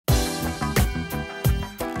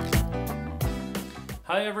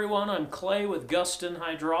Hi everyone, I'm Clay with Guston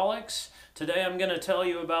Hydraulics. Today I'm going to tell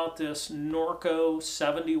you about this Norco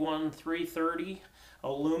 71330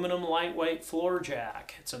 aluminum lightweight floor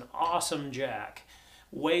jack. It's an awesome jack.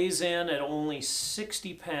 Weighs in at only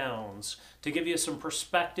 60 pounds. To give you some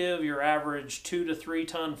perspective, your average 2 to 3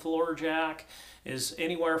 ton floor jack is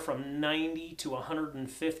anywhere from 90 to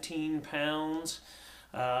 115 pounds.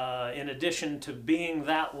 In addition to being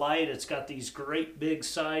that light, it's got these great big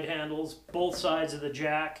side handles, both sides of the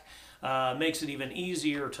jack. Makes it even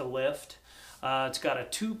easier to lift. It's got a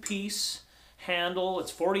two-piece handle.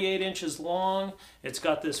 It's 48 inches long. It's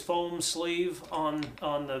got this foam sleeve on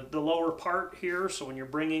the lower part here, so when you're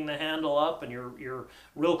bringing the handle up and you're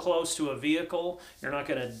real close to a vehicle, you're not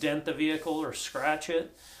going to dent the vehicle or scratch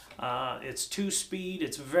it. It's 2-speed.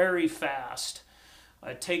 It's very fast.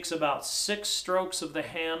 It takes about 6 strokes of the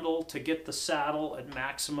handle to get the saddle at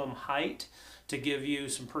maximum height. To give you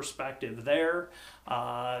some perspective there,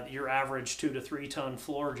 your average 2 to 3 ton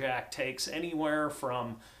floor jack takes anywhere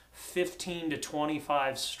from 15 to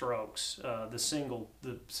 25 strokes, the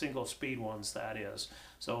single speed ones, that is.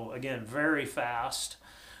 So again, very fast.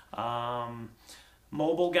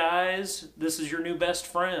 Mobile guys, this is your new best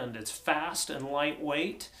friend. It's fast and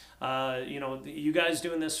lightweight. You guys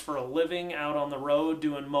doing this for a living out on the road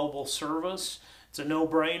doing mobile service, it's a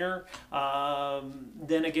no-brainer.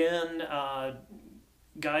 Then again,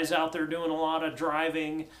 guys out there doing a lot of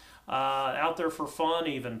driving, out there for fun,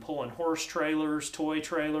 even pulling horse trailers, toy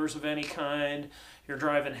trailers of any kind. You're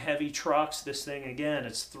driving heavy trucks. This thing, again,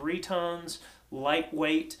 it's 3 tons,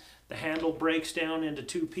 lightweight. The handle breaks down into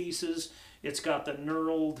 2 pieces. It's got the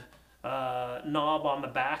knurled knob on the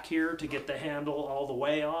back here to get the handle all the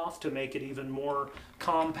way off to make it even more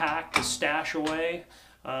compact to stash away.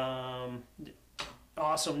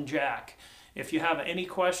 Awesome jack. If you have any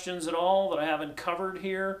questions at all that I haven't covered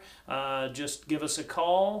here, just give us a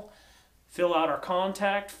call, fill out our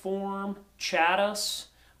contact form, chat us.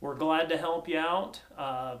 We're glad to help you out.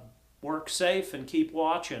 Work safe and keep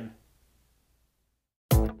watching.